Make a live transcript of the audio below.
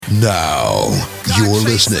Now, you're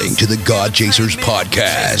listening to the God Chasers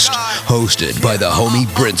podcast, hosted by the homie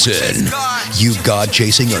Brinson. You God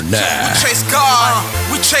chasing or nah? We chase God,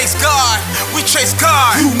 we chase God, we chase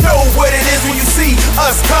God. You know what it is when you see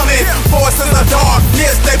us coming. Forces of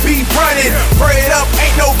darkness, they be running. Pray it up,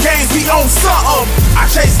 ain't no games, we own something. I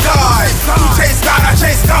chase God, we chase God, I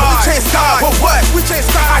chase God. We chase God, but what? We chase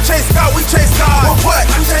God, I chase God, we chase God. But what?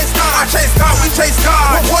 I chase God, I chase God, we chase God.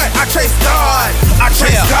 But what? I chase God, I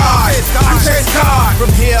chase God. I chase God.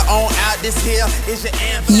 From here on out, this here is your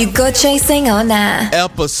anthem. You God chasing or nah?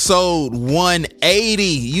 Episode 180.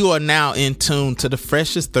 You are now in tune to the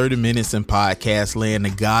freshest 30 minutes in podcast land, the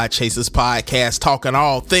God Chasers podcast, talking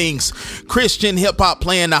all things Christian hip hop,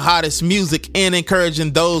 playing the hottest music and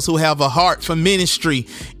encouraging those who have a heart for ministry.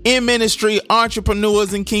 In ministry,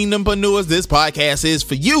 entrepreneurs and kingdompreneurs, this podcast is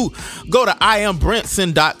for you. Go to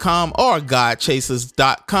iambrinson.com or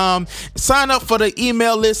godchasers.com. Sign up for the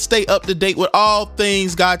email list. Stay up to date with all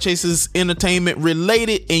things God Chasers entertainment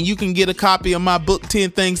related, and you can get a copy of my book, 10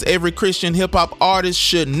 Things Every Christian Hip Hop Artist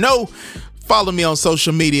Should Know. Follow me on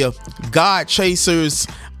social media, God Chasers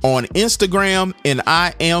on Instagram, and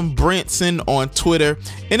I am Brinson on Twitter.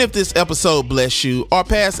 And if this episode bless you or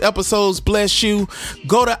past episodes bless you,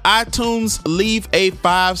 go to iTunes, leave a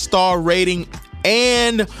 5-star rating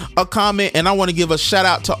and a comment. And I want to give a shout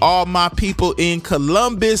out to all my people in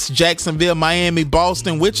Columbus, Jacksonville, Miami,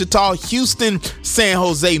 Boston, Wichita, Houston, San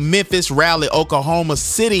Jose, Memphis, Raleigh, Oklahoma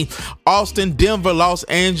City, Austin, Denver, Los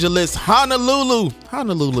Angeles, Honolulu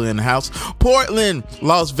in the house, Portland,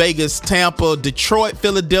 Las Vegas, Tampa, Detroit,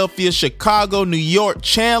 Philadelphia, Chicago, New York,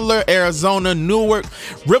 Chandler, Arizona, Newark,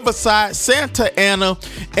 Riverside, Santa Ana.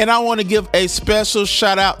 And I want to give a special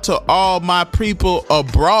shout out to all my people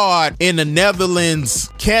abroad in the Netherlands,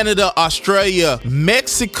 Canada, Australia,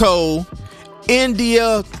 Mexico,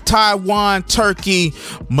 India, Taiwan, Turkey,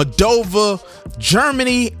 Moldova,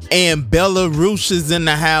 Germany, and Belarus is in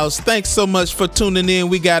the house. Thanks so much for tuning in.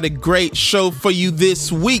 We got a great show for you this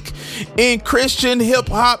week. In Christian hip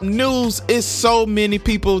hop news, it's so many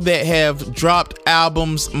people that have dropped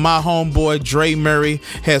albums. My homeboy Dre Murray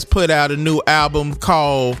has put out a new album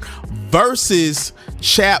called Versus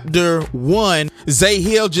Chapter 1. Zay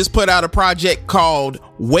Hill just put out a project called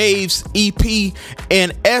Waves EP,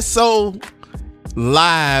 and SO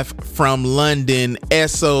live from London.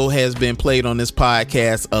 SO has been played on this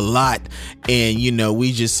podcast a lot, and you know,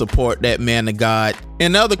 we just support that man of God.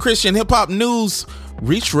 In other Christian hip hop news,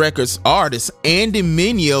 Reach Records artist Andy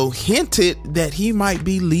Mineo hinted that he might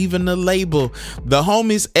be leaving the label. The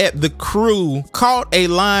homies at The Crew caught a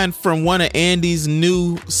line from one of Andy's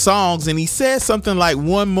new songs, and he said something like,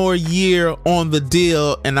 "One more year on the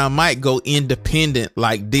deal and I might go independent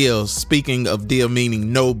like Deal." Speaking of Deal,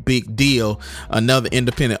 meaning No Big Deal, another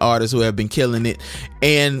independent artist who have been killing it.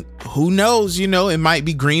 And who knows, you know, it might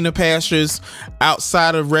be greener pastures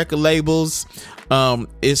outside of record labels.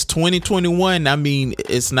 It's 2021. I mean,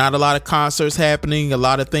 it's not a lot of concerts happening. A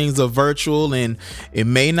lot of things are virtual, and it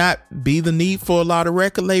may not be the need for a lot of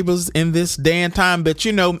record labels in this day and time. But,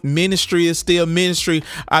 you know, ministry is still ministry.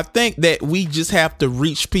 I think that we just have to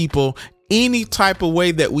reach people any type of way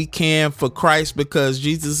that we can for Christ, because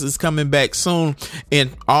Jesus is coming back soon.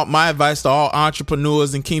 And my advice to all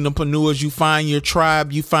entrepreneurs and kingdompreneurs: you find your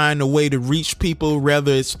tribe, you find a way to reach people,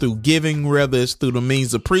 whether it's through giving, whether it's through the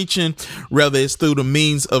means of preaching, whether it's through the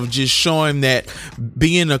means of just showing that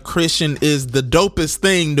being a Christian is the dopest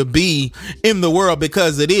thing to be in the world,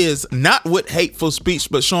 because it is, not with hateful speech,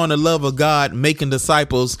 but showing the love of God, making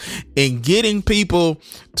disciples, and getting people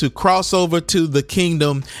to cross over to the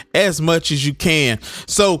kingdom as much as you can.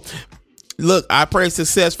 So look, I pray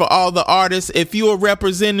success for all the artists. If you are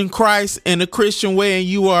representing Christ in a Christian way and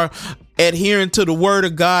you are adhering to the word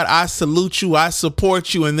of God, I salute you. I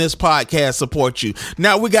support you, and this podcast support you.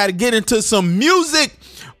 Now we got to get into some music.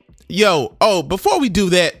 Before we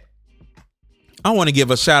do that, I want to give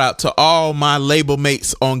a shout out to all my label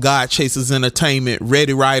mates on God Chasers Entertainment: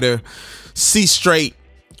 Ready Rider, C Straight,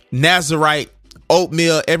 Nazarite,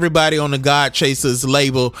 Oatmeal, everybody on the God Chasers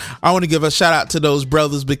label. I want to give a shout out to those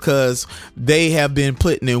brothers because they have been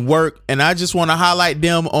putting in work, and I just want to highlight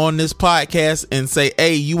them on this podcast and say,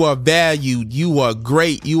 hey, you are valued, you are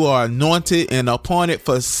great, you are anointed and appointed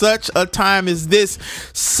for such a time as this.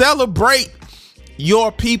 Celebrate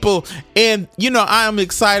your people. And you know, I am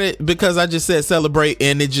excited because I just said celebrate,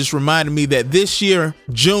 and it just reminded me that this year,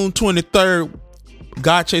 June 23rd,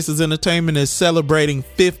 God Chasers Entertainment is celebrating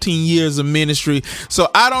 15 years of ministry. So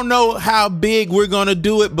I don't know how big we're going to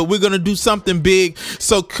do it, but we're going to do something big.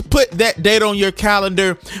 So put that date on your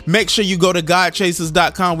calendar. Make sure you go to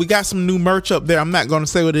godchasers.com. We got some new merch up there. I'm not going to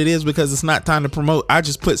say what it is because it's not time to promote. I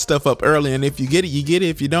just put stuff up early, and if you get it, you get it.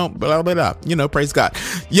 If you don't, blah, blah, blah. You know, praise God.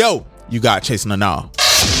 Yo, you God Chasing and all.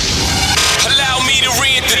 Allow me to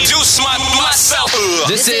reintroduce myself.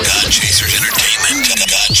 This is God Chasers Entertainment.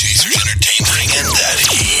 God Chasers Entertainment. Bringing that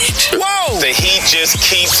heat. Whoa! The heat just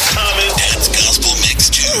keeps coming. Dance Gospel Mix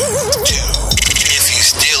 2. If you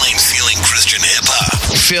still ain't feeling Christian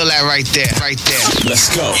hip-hop, feel that right there. Let's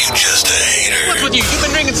go. you just a hater. What's with you? You've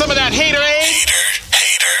been drinking some of that haterade?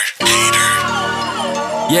 Hater.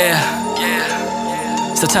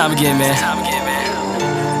 Yeah. It's the time again, man.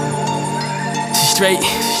 Straight.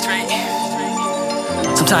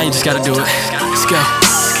 Sometimes you just gotta do it. Let's go.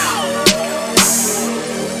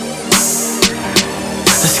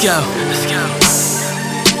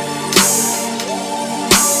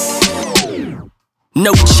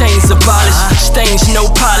 No chains abolished, stains no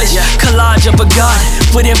polish, collage of a god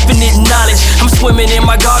with infinite knowledge. I'm swimming in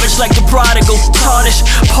my garbage like the prodigal, tarnished,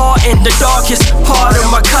 part in the darkest part of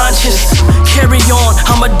my conscience. Carry on,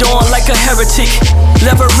 I'm adorned like a heretic.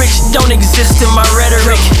 Leverage don't exist in my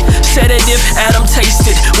rhetoric. Sedative, Adam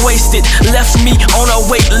tasted, wasted, left me on a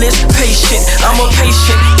wait list. Patient, I'm a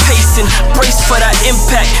patient, pacing, brace for that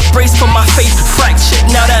impact, brace for my faith fractured.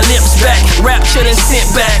 Now that lips back, raptured and sent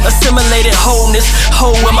back, assimilated wholeness.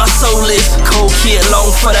 Hole where my soul is. Cold kid, long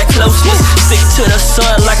for that closeness. Stick to the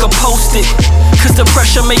sun like a post-it, cause the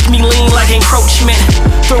pressure make me lean like encroachment.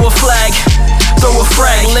 Throw a flag, throw a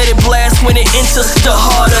frag, let it blast when it enters the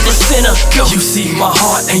heart of the sinner. Go. You see my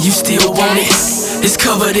heart and you still want it. It's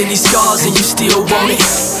covered in these scars and you still want it.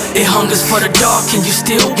 It hungers for the dark and you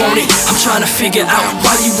still want it. I'm trying to figure out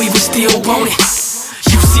why you even still want it.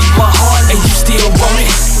 You see my heart and you still want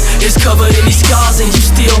it. It's covered in these scars and you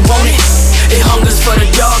still want it. It hungers for the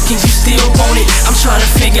dark and you still want it. I'm trying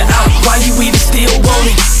to figure out why you even still want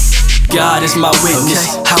it. God is my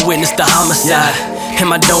witness. I witnessed the homicide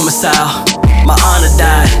in my domicile. My honor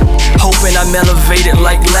died, hoping I'm elevated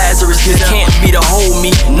like Lazarus. This can't be the whole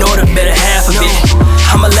me, nor the better half of it.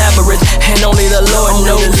 I'm a labyrinth, and only the Lord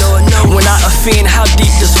knows. When I offend, how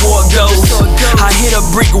deep the sword goes. I hit a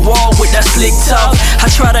brick wall with that slick talk.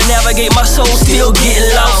 I try to navigate my soul, still getting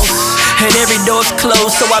lost. And every door's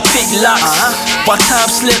closed, so I pick locks. While time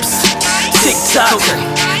slips, tick-tock,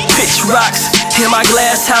 pitch rocks. In my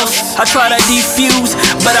glass house, I try to defuse,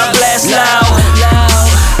 but I blast loud.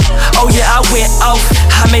 Oh yeah, I went off.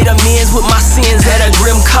 I made amends with my sins at a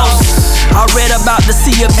grim cost. I read about the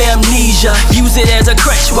sea of amnesia. Use it as a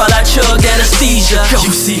crutch while I chug anesthesia. You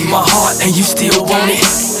see my heart and you still want it.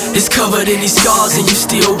 It's covered in these scars and you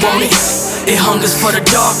still want it. It hungers for the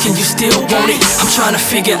dark and you still want it. I'm trying to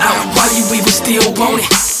figure out why you even still want it.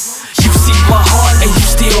 You see my heart and you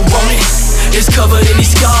still want it. It's covered in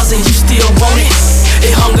these scars and you still want it.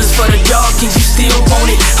 It hungers for the dark and you still want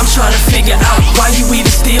it. I'm trying to figure out why you even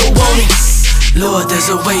still want it. Lord, there's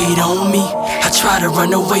a weight on me. I try to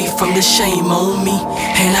run away from the shame on me,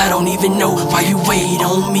 and I don't even know why you wait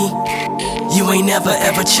on me. You ain't never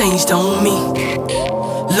ever changed on me.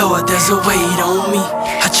 Lord, there's a weight on me.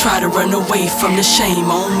 I try to run away from the shame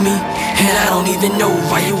on me, and I don't even know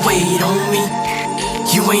why you wait on me.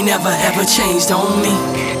 You ain't never ever changed on me.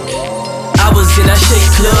 I was in that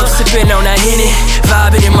shake club, sipping on that Henny,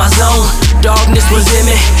 vibing in my zone. Darkness was in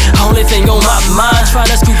me, only thing on my mind. Trying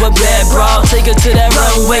to scoop up that broad, take her to that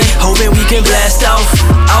runway, hoping we can blast off.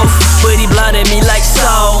 But he blinded me like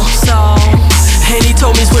Saul. And he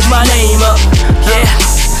told me switch my name up, yeah.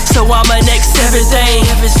 So I'm an next everything,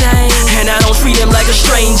 and I don't treat him like a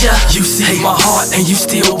stranger. You see my heart and you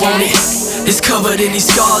still want it. It's covered in these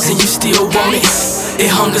scars and you still want it. It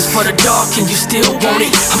hungers for the dark and you still want it.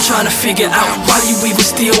 I'm trying to figure out why you even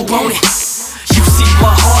still want it. You see my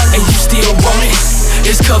heart and you still want it.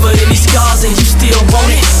 It's covered in these scars and you still want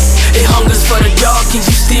it. It hungers for the dark and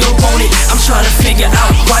you still want it. I'm trying to figure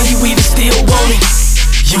out why you even still want it.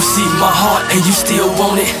 You see my heart and you still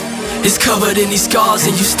want it. It's covered in these scars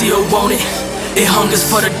and you still want it. It hungers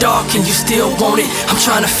for the dark and you still want it. I'm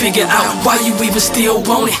trying to figure out why you even still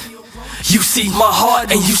want it. You see my heart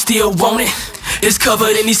and you still want it. It's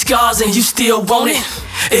covered in these scars and you still want it.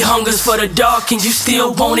 It hungers for the dark and you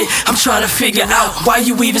still want it. I'm trying to figure out why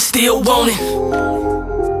you even still want it.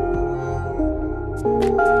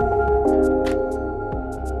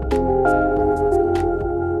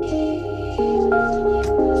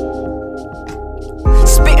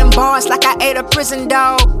 Spitting bars like I ate a prison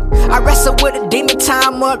dog. I wrestle with a demon,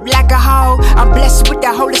 time up like a hog. I'm blessed with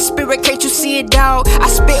the Holy Spirit, can't you see it, dog? I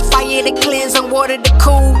spit fire to cleanse and water to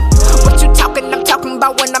cool. What you talking, I'm talking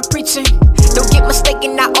about when I'm preaching. Don't get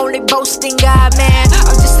mistaken, I only boast in God, man.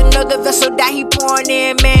 I'm just another vessel that he pouring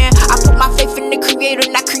in, man. I put my faith in the creator,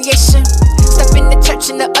 not creation. Step in the church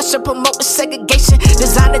and the usher promoting segregation.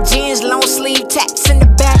 Designer jeans, long sleeve, tats in the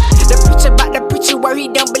back. The preacher about the preacher where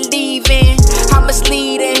he don't believe in. How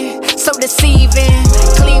misleading, so deceiving.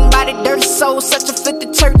 Clean body, dirty soul, such a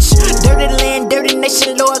filthy church. Dirty land, dirty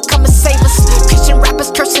nation, Lord, come and save us. Christian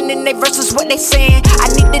rappers cursing in their verses, what they saying.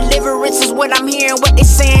 I need deliverance is what I'm hearing, what they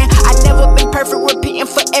saying. I never been perfect, repeating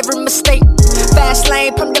for every mistake. Fast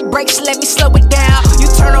lane, pump the brakes, let me slow it down. You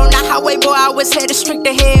turn on the highway, boy, I was headed straight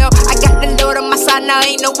to hell. I got the Lord on my side, now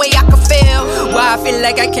ain't no way I can fail. Why I feel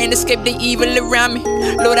like I can't escape the evil around me.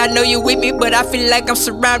 Lord, I know you're with me, but I feel like I'm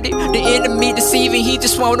surrounded. The enemy deceiving, he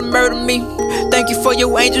just wanna murder me. Thank you for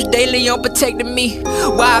your angels daily on protecting me.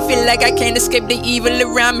 Why I feel like I can't escape the evil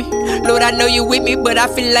around me. Lord, I know you're with me, but I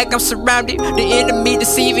feel like I'm surrounded. The enemy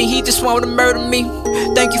deceiving, he just wanna murder me.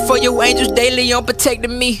 Thank you for your angels daily on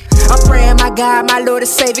protecting me. I'm praying, my God, my Lord and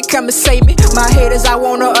Savior, come and save me. My haters, I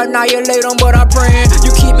wanna annihilate them, but I'm praying.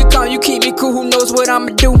 You keep me calm, you keep me cool, who knows what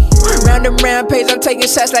I'ma do? Round and rampage, I'm taking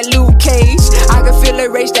shots like Luke Cage. I can feel the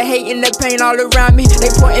rage, the hate, and the pain all around me. They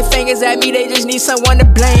pointing fingers at me, they just need someone to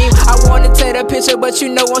blame. I wanna take the picture, but you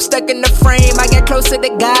know I'm stuck in the frame. I got closer to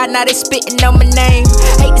God, now they spitting on my name.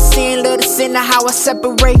 Hate the sin, love the sin, now how I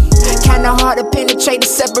separate. Kinda hard to penetrate to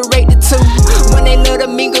separate the two. When they love to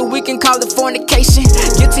mingle, we can call it fornication.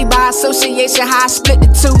 Guilty by association, how I split the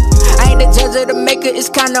two. I ain't the judge of the maker, it's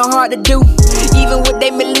kinda hard to do. Even with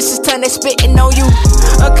they malicious tongue, they spitting on you.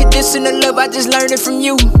 Unconditional love, I just learned it from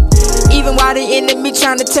you. Even while the enemy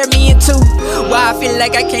trying to tear me in two. Why I feel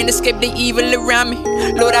like I can't escape the evil around me.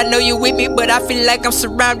 Lord, I know you're with me, but I feel like I'm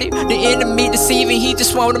surrounded. The enemy deceiving, he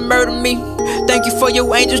just wanna murder me. Thank you for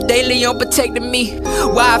your angels daily on protecting me.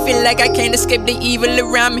 Why I feel like I can't escape the evil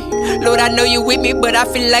around me. Lord, I know you're with me, but I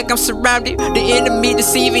feel like I'm surrounded. The enemy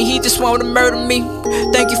deceiving, he just wanna murder me.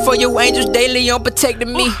 Thank you for your angels daily on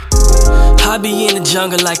protecting me. I be in the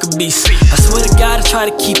jungle like a beast. I swear to God, I try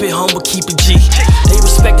to keep it humble, keep it G. They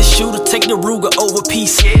respect the shooter, take the Ruger over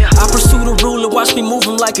peace. I pursue the ruler, watch me move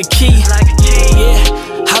him like a key.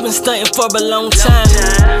 Yeah, I've been stunting for a long time.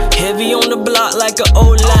 Heavy on the block like an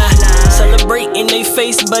old line. Celebrate in they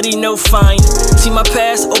face, but he no fine. See my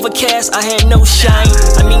past, overcast, I had no shine.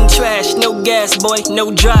 I mean trash, no gas, boy,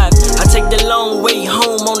 no drive. I take the long way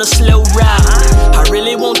home on a slow ride. I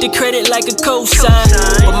really want the credit like a cosign,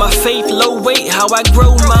 but my faith low weight, how I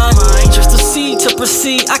grow mine. Just to see, to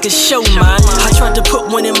proceed, I can show mine. I tried to put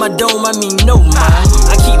one in my dome, I mean no mine.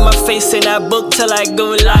 I keep my face in that book till I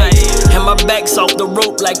go live, and my back's off the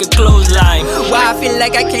rope like a clothesline. Why I feel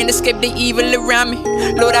like I can't escape the evil around me.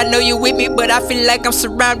 Lord, I know you're with me, but I feel like I'm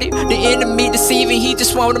surrounded. The enemy deceiving, he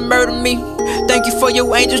just wanna murder me. Thank you for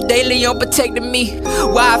your angels daily on protecting me.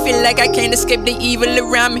 Why I feel like I can't escape the evil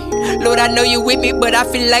around me. Lord, I know you're with me, but I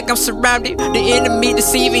feel like I'm surrounded. The enemy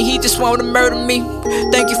deceiving, he just wanna murder me.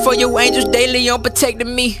 Thank you for your angels daily on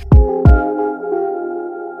protecting me.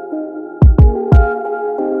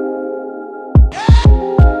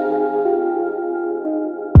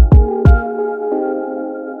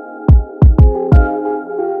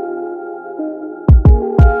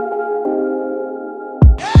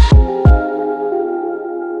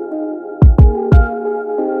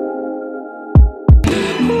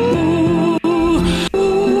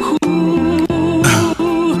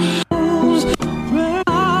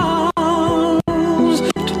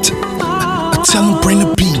 Tell him bring the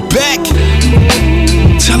beat back.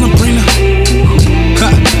 Tell him bring the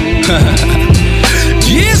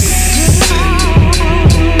yes.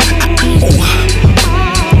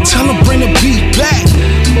 Tell him bring the beat back.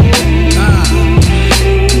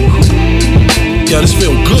 Yo, this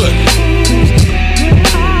feel good.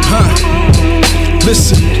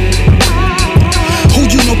 Listen. Who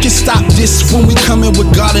you know can stop this when we coming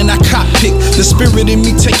with God in our cockpit? The spirit in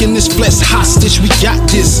me taking this flesh hostage. We got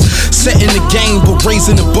this. Setting the game but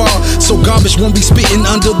raising the bar. So garbage when we spitting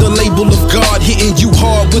under the label of God. Hitting you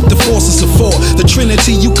hard with the forces of four. The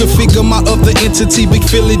Trinity, you can figure my other entity. Big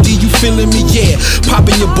Philly D, you feeling me? Yeah.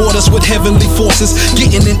 Popping your borders with heavenly forces.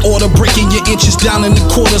 Getting in order, breaking your inches down in the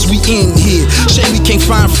quarters. We in here. Shame we can't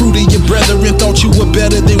find fruit in your brethren. Thought you were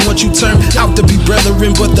better than what you turned out to be,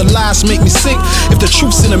 brethren. But the lies make me sick. If the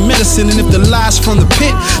truth's in the medicine, and if the lie's from the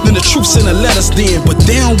pit, then the truth's in the letters then. But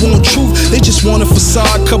they don't want truth, they just want a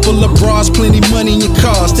facade. Couple of bras, plenty money in your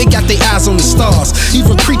cars. They got their eyes on the stars.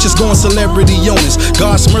 Even preachers going celebrity owners.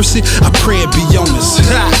 God's mercy, I pray it be on us.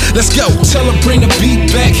 Let's go. Tell her bring the beat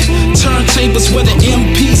back. Turntables with the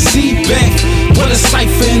MPC back. What a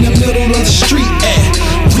cipher in the middle of the street at.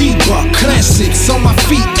 Reebok classics on my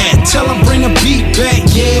feet at. Tell her bring the beat back.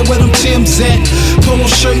 Yeah, where them Timbs at. Polo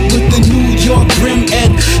shirt with the New York brim at.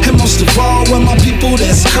 And most of all, where my people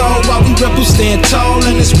that's called. While we rebels stand tall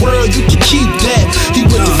in this world, you can keep that. He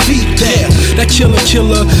would defeat that. That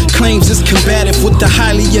killer claims it's combative with the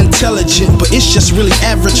highly intelligent, but it's just really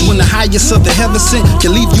average when the highest of the heaven sent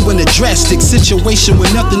can leave you in a drastic situation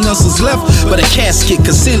where nothing else is left but a casket.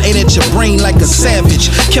 Cause sin ate at your brain like a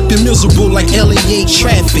savage, kept you miserable like LA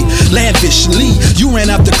traffic. Lavishly, you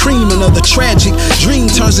ran out the cream, another tragic dream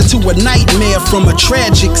turns into a nightmare from a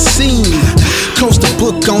tragic scene. Close the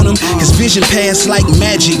book on him, his vision passed like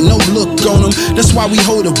magic, no look on him. That's why we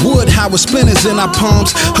hold the wood high with splinters in our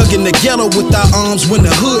palms, hugging the ghetto with our arms. When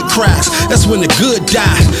the hood cries, that's when the good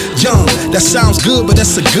die. Young, that sounds good, but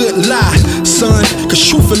that's a good lie, son. Cause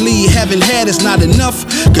truthfully, having had is not enough.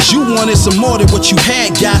 Cause you wanted some more than what you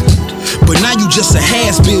had got, but now you just a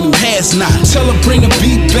has-been who has not. Tell her bring the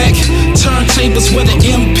beat back. Turntables with the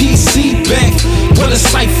MPC back. What a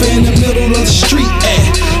cipher in the middle of the street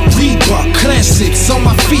at. Reebok classics on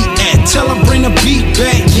my feet at. Tell her bring the beat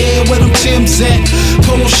back. Yeah, where them Timbs at.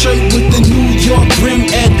 Polo shirt with the New York brim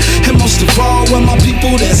at. And most of all, where my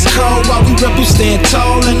people that's called. While we rebels stand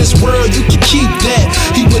tall in this world, you can keep that.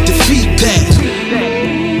 He would defeat that.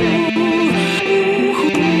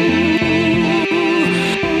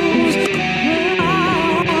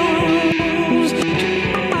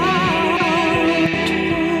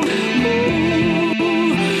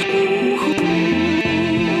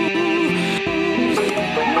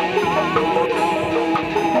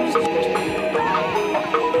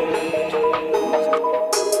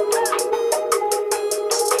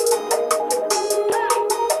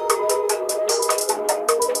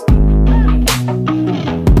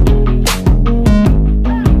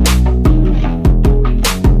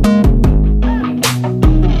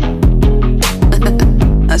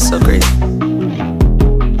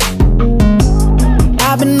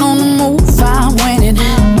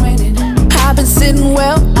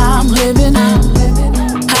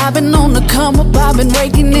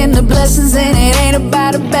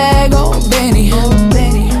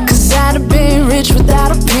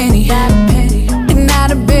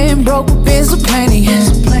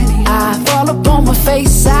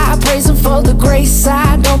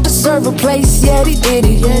 Place, yet he did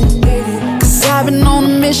it. Cause I've been on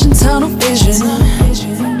a mission, tunnel vision.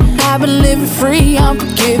 I've been living free, I'm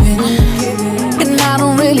forgiven. And I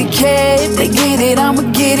don't really care if they get it, I'ma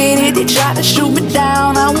get it. If they try to shoot me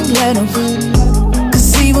down, I won't let them.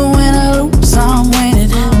 Cause even when I lose, I'm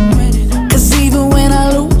winning. Cause even when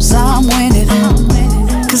I lose, I'm winning.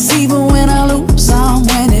 Cause even when I lose, I'm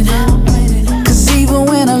winning. Cause even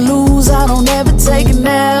when I lose, I don't ever take it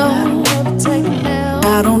now.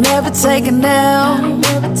 I don't ever take it now. I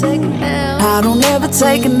don't ever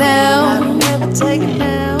take it now.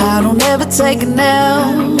 I don't ever take it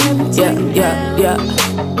now. Yeah.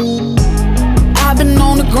 I've been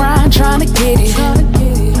on the grind trying to get it.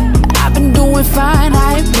 I've been doing fine,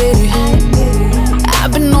 I admit it.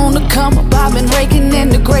 I've been on the come up, I've been raking in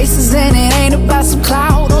the graces, and it ain't about some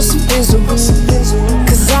cloud or some fizzle.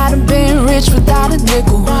 Cause I done been rich without a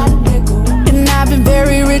nickel. And I've been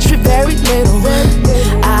very rich with very little.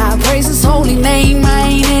 I praise his holy name. I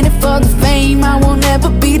ain't in it for the fame. I won't ever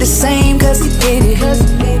be the same. Cause he did it.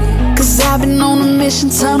 Cause I've been on a mission,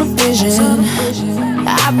 tunnel vision.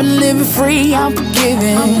 I've been living free, I'm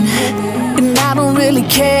forgiven. And I don't really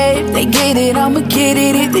care if they get it, I'ma get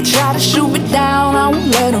it. If they try to shoot me down, I won't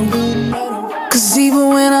let them. Cause even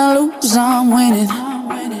when I lose, I'm winning.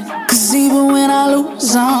 Cause even when I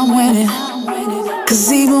lose, I'm winning.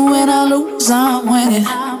 Cause even when I lose, I'm winning.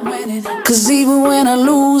 Cause even when I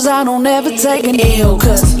lose, I don't ever take an L.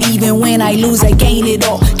 Cause even when I lose, I gain it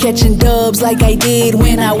all. Catching dubs like I did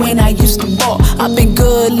when I used to ball. I've been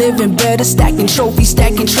good, living better, stacking trophies,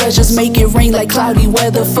 stacking treasures. Make it rain like cloudy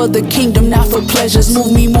weather for the kingdom, not for pleasures.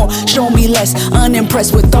 Move me more, show me less.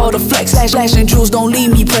 Unimpressed with all the flex. Flashing jewels, don't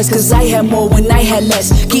leave me pressed. Cause I had more when I had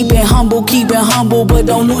less. Keep it humble, but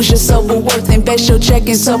don't lose your self-worth. Invest your check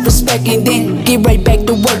in self-respect and then get right back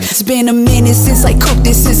to work. It's been a minute since I cooked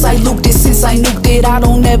this since I looped it, since I nuked it. I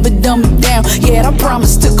don't ever dumb it down. Yeah, I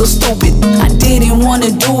promised to go stupid. I didn't wanna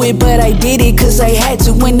do it, but I did it cause I had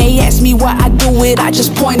to. When they ask me why I do it, I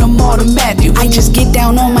just point them all to Matthew. I just get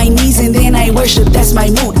down on my knees and then I worship, that's my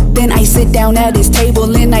mood. Then I sit down at his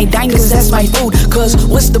table and I dine cause that's my food. Cause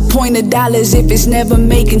what's the point of dollars if it's never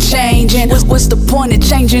making change? And what's the point of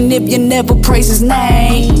changing if you never praise his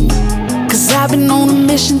name? Cause I've been on a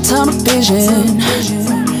mission, tunnel vision.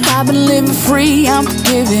 I've been living free, I'm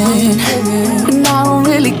forgiving. And I don't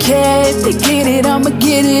really care if they get it, I'ma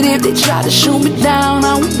get it. If they try to shoot me down,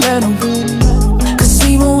 I won't let them. Cause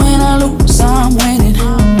even when I lose, I'm winning.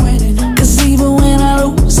 Cause even when I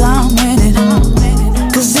lose, I'm winning.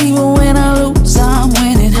 Cause even when I lose, I'm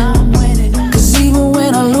winning. Cause even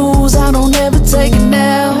when I lose, I don't ever take it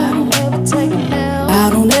now. I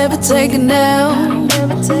don't ever take it now. I don't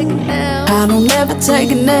ever take it now. I don't ever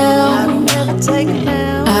take it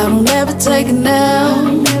now. I don't ever take it now.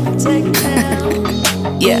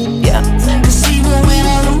 Yeah, yeah. Cause even when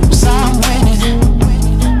I lose, I'm winning.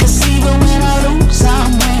 Cause even when I lose,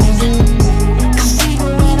 I'm winning. Cause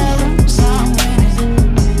even when I lose, I'm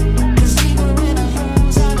winning. Cause even when I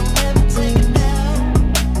lose, I don't ever take it now.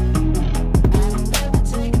 I don't ever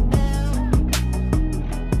take it now.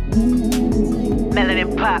 Melanin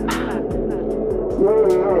pop.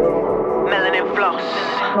 Melanin floss.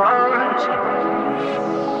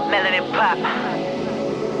 Melanin pop.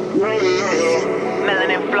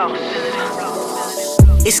 Melanin floss.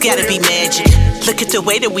 It's gotta be magic. Look at the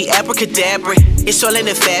way that we abracadabra. It's all in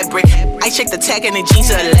the fabric. I check the tag and the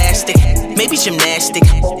jeans are elastic. Maybe gymnastic.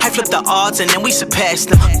 I flip the odds and then we surpass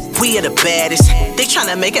them. We are the baddest. They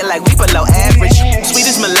tryna make it like we below average. Sweet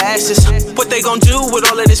as molasses. What they gon' do with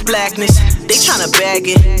all of this blackness? They tryna bag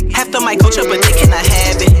it. Half the my culture, but they cannot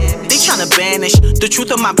have it. They tryna banish the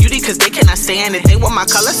truth of my beauty, cause they cannot stand it. They want my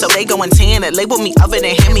color, so they go and tan it. Label me oven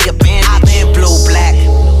and hand me a bandage. I've been blue black.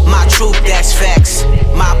 My truth, that's facts.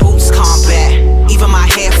 My boots combat. Even my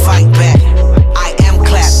hair fight back. I am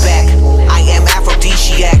clap back. I am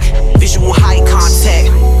aphrodisiac. Visual high contact.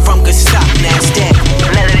 From good stock, NASDAQ.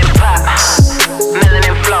 Melanin pop.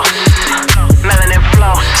 Melanin floss. Melanin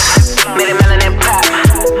floss. Made it melanin pop.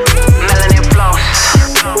 Melanin floss.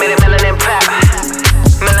 Made it melanin pop.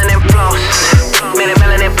 Melanin floss. Made it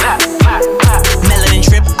melanin pop. Pop. Melanin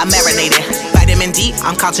drip, I'm marinated. Vitamin D,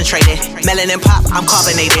 I'm concentrated. Melanin pop, I'm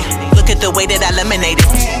carbonated. Look at the way that I lemonade it.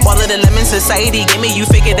 All of the lemon society gave me, you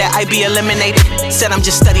figured that I'd be eliminated. Said I'm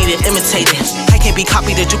just studied and imitated. I can't be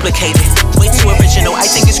copied or duplicated. Way too original, I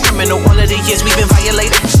think it's criminal. All of the years we've been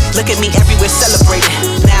violated. Look at me everywhere celebrated.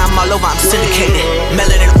 Now I'm all over, I'm syndicated.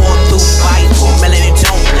 Melanin all through Bible. Melanin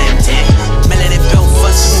don't blend in. Melanin built for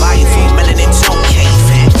survival. Melanin don't cave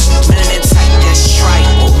in. Melanin tight, that's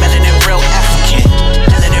tribal. Melanin real African.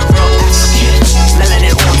 Melanin real African.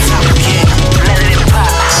 Melanin on top again. Melanin pop.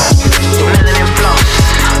 Melanin floss.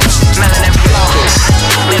 Melanin floss.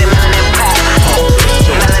 Made it melanin pop.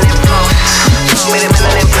 Melanin floss. Made it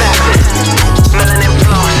melanin pop. Melanin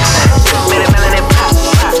floss. Made it melanin pop.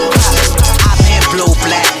 I've been blue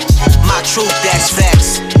black. My truth, that's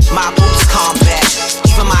facts. My boots combat.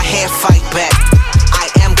 Even my hair fight back. I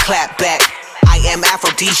am clap back. I am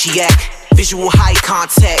aphrodisiac. Visual high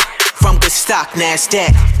contact. From good stock,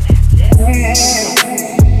 NASDAQ.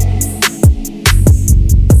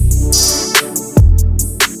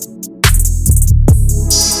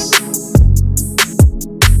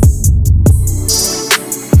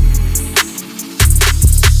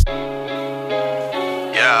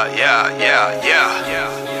 Yeah.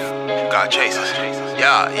 God chasers.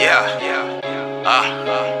 Yeah. Yeah.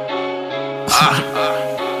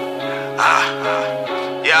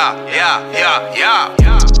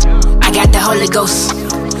 I got the Holy Ghost.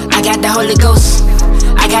 I got the Holy Ghost.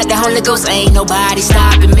 I got the Holy Ghost. Ain't nobody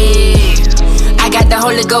stopping me. I got the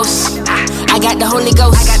Holy Ghost. I got the Holy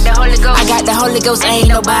Ghost. I got the Holy Ghost. I got the Holy Ghost. Ain't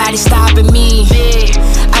nobody stopping me.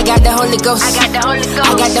 I got the Holy Ghost. I got the Holy Ghost.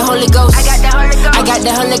 I got the Holy Ghost. I got the Holy Ghost. I got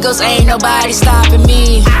the Holy Ghost. Ain't nobody stopping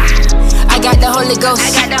me. I got the Holy Ghost.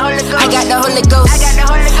 I got the Holy Ghost. I got the Holy Ghost.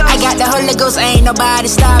 I got the Holy Ghost. Ain't nobody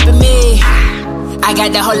stopping me. I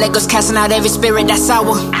got the Holy Ghost, casting out every spirit that's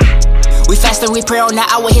sour. We fast and we pray on the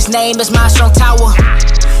hour. His name is my strong tower.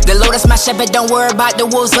 The Lord is my shepherd. Don't worry about the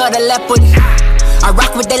wolves or the leopard. I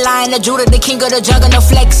rock with the Lion of Judah, the King of the jungle, no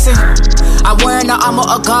flexing. I'm wearing the armor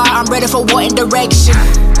of God. I'm ready for war in direction.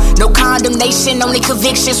 No condemnation, only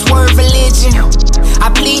conviction, swerve religion.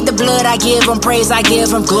 I plead the blood, I give him praise, I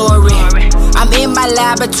give him glory. I'm in my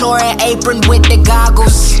laboratory, apron with the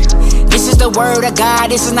goggles. This is the word of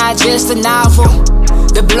God, this is not just a novel.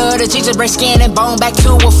 The blood of Jesus brings skin and bone back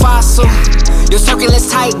to a fossil. Your circle is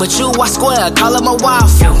tight, but you are square, call them a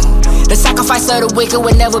waffle. The sacrifice of the wicked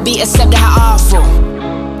will never be accepted, how awful.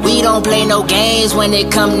 We don't play no games when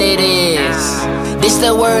it come to this. This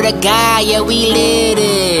the word of God, yeah, we live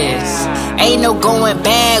this. Ain't no going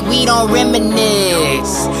back, we don't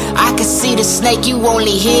reminisce. I can see the snake, you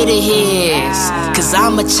only hear the hiss. Cause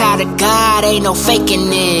I'm a child of God, ain't no faking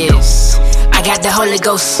this. I got the Holy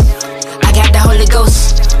Ghost, I got the Holy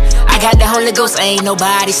Ghost, I got the Holy Ghost, ain't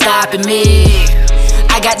nobody stopping me.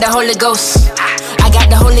 I got the Holy Ghost, I got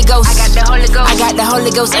the Holy Ghost, I got the Holy Ghost, I got the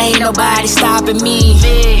Holy Ghost, ain't nobody stopping me.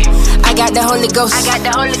 I got the Holy Ghost, I got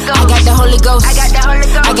the Holy Ghost, I got the Holy Ghost, I got the Holy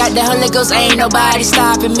Ghost, I got the Holy Ghost, ain't nobody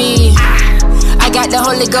stopping me. I got the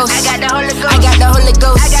Holy Ghost, I got the Holy Ghost, I got the Holy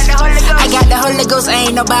Ghost, I got the Holy Ghost, I got the Holy Ghost,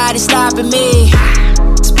 ain't nobody stopping me.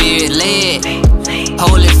 Spirit led,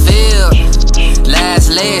 holy filled, last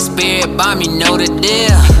leg, spirit bomb, you know the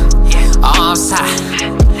deal. Arms high,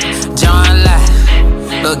 John light.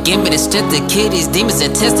 Lord, give me the strength to kill these demons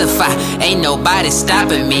and testify. Ain't nobody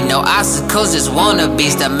stopping me, no obstacles, just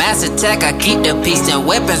wannabes. The mass attack, I keep the peace, and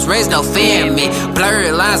weapons raise no fear in me.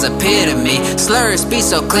 Blurred lines appear to me, slurred speech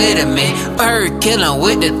so clear to me. Bird killing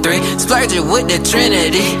with the three, splurging with the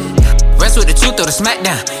Trinity. Rest with the truth or the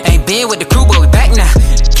smackdown. Ain't been with the crew, but we back now.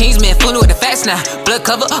 Kingsman fooling with the facts now. Blood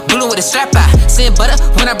cover, bullying with the strap out. Send butter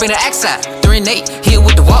when I bring the axe out. 3 and 8, here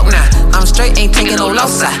with the walk now. I'm straight, ain't taking no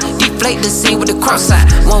loss out. Deflate the scene with the cross out.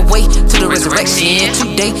 One way to the resurrection.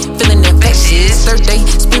 2 day, feeling infectious. 3rd day,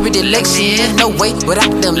 spirit election. No way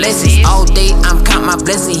without them lessons. All day, I'm count my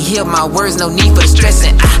blessing. Hear my words, no need for the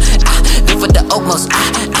stressing. Live for the utmost.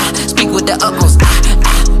 Speak with the utmost.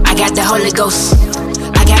 I got the Holy Ghost.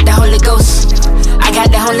 I got the Holy Ghost, I got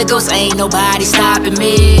the Holy Ghost, ain't nobody stopping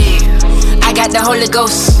me. I got the Holy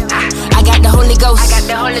Ghost, I got the Holy Ghost, I got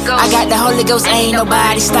the Holy Ghost, I got the Holy Ghost, ain't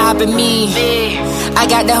nobody stopping me. I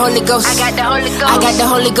got the Holy Ghost, I got the Holy Ghost, I got the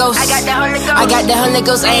Holy Ghost, I got the Holy Ghost, I got the Holy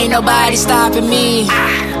Ghost, ain't nobody stopping me.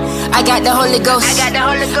 I got the Holy Ghost, I got the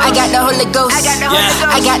Holy Ghost, I got the Holy Ghost, I got the Holy Ghost,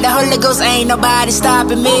 I got the Holy Ghost, ain't nobody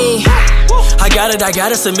stopping me. I got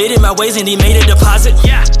it, submitted my ways and he made a deposit.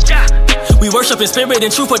 We worship in spirit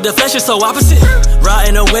and truth, but the flesh is so opposite.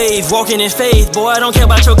 Riding a wave, walking in faith. Boy, I don't care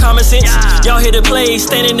about your common sense. Y'all here to play,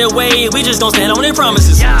 stand in the way. We just gon' stand on their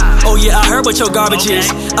promises. Oh yeah, I heard what your garbage is.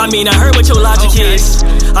 I mean, I heard what your logic is.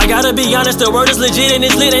 I gotta be honest, the word is legit and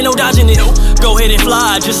it's lit, ain't no dodging it. Go ahead and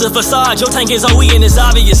fly, just a facade. Your tank is OE and it's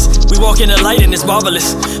obvious. We walk in the light and it's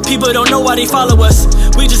marvelous. People don't know why they follow us.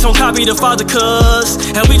 We just gon' copy the Father, cuz.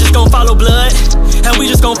 And we just gon' follow blood. And we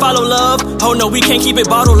just gon' follow love. Oh no, we can't keep it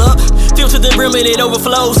bottled up. Fill to the brim and it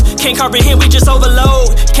overflows. Can't comprehend, we just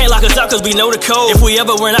overload. Can't lock us out cause we know the code. If we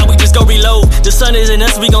ever run out, we just go reload. The sun is in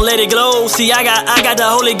us, we gon' let it glow. See, I got the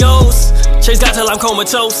Holy Ghost. Chase God till I'm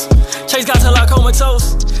comatose. Chase God till I'm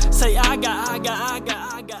comatose. Say I got.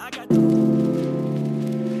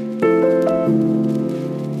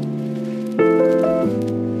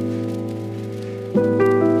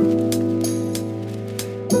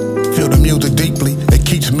 Feel the music deeply, it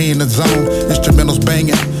keeps me in the zone. Instrumentals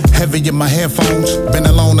banging, heavy in my headphones. Been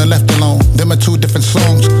alone and left alone, them are 2 different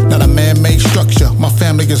songs. Not a man-made structure, my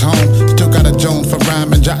family is home. Still got a Jones for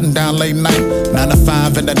rhyming, jotting down late night. 9 to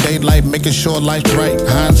 5 in the daylight, making sure life's right.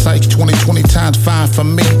 Hindsight's 20 times 5 for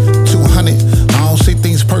me. 200, I don't see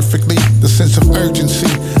things perfectly. The sense of urgency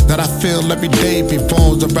that I feel every day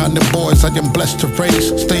revolves around the boys I am blessed to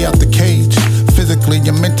raise. Stay out the cage, physically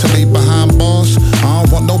and mentally behind bars. I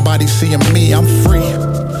don't want nobody seeing me, I'm free.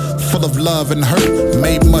 Full of love and hurt,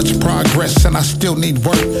 made much progress and I still need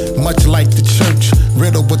work. Much like the church,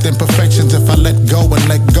 riddled with imperfections. If I let go and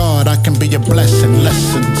let God, I can be a blessing.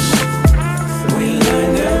 Lessons. We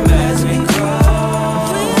learn them as we grow.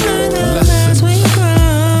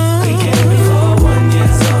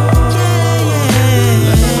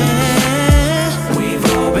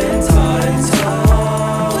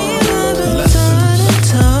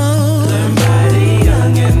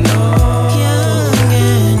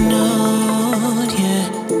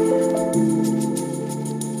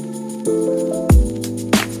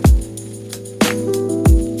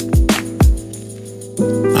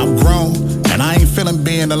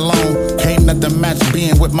 Being alone, can't nothing match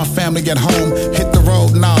being with my family at home. Hit the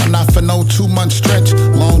road, nah, not for no 2-month stretch.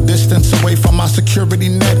 Long distance away from my security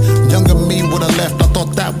net. Younger me would've left, I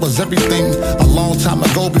thought that was everything. A long time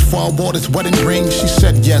ago, before I wore this wedding ring, she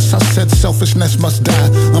said yes, I said selfishness must die.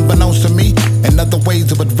 Unbeknownst to me, in other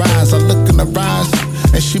ways it would rise. I look in her eyes,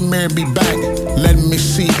 and she married me back, letting me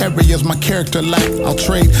see areas my character lack. I'll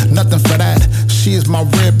trade nothing for that. She is my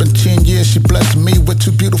rib. In 10 years she blessed me with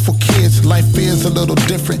 2 beautiful kids. Life is a little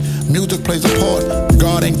different. Music plays a part.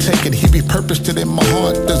 God ain't taking, he repurposed it in my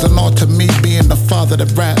heart. There's an art to me being the father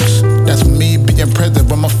that raps. That's me being present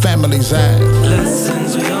where my family's at.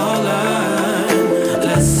 Lessons we all learn.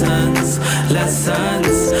 Lessons,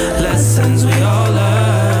 lessons, lessons we all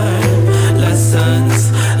learn.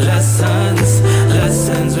 Lessons, lessons,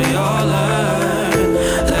 lessons we all learn.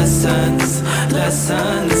 Lessons,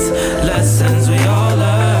 lessons, lessons we all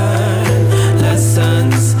learn.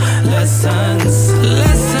 Lessons, lessons,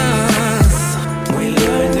 lessons. We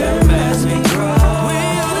learn them as we grow. We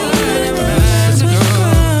all learn them as we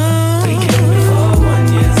grow. We came before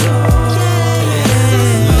 1 years old.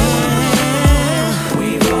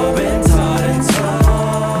 We've all been taught and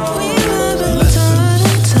told. We've all been taught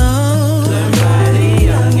and told. Learned by the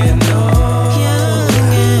young and old.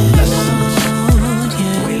 Lessons.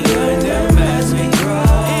 We learn them as we grow.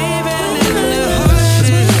 Even in the hardest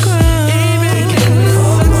we grow. Even in the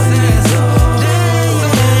success. There's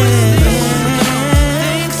always things to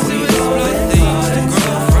explore, things to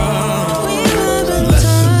grow from. We've all been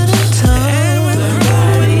taught and told. And we're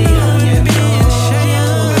growing and being shaped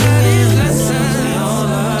by these lessons we all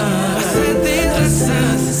learn. I said these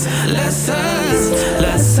lessons, lessons,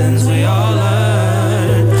 lessons we all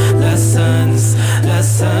learn. Lessons,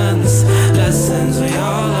 lessons, lessons we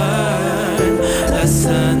all learn.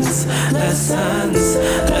 Lessons, lessons,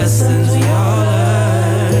 lessons we all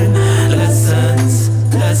learn. Lessons,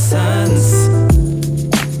 lessons.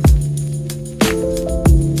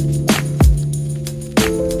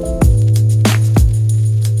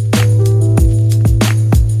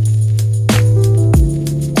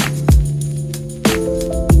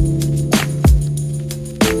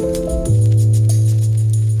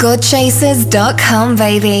 GodChasers.com,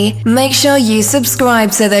 baby. Make sure you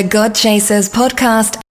subscribe to the God Chasers podcast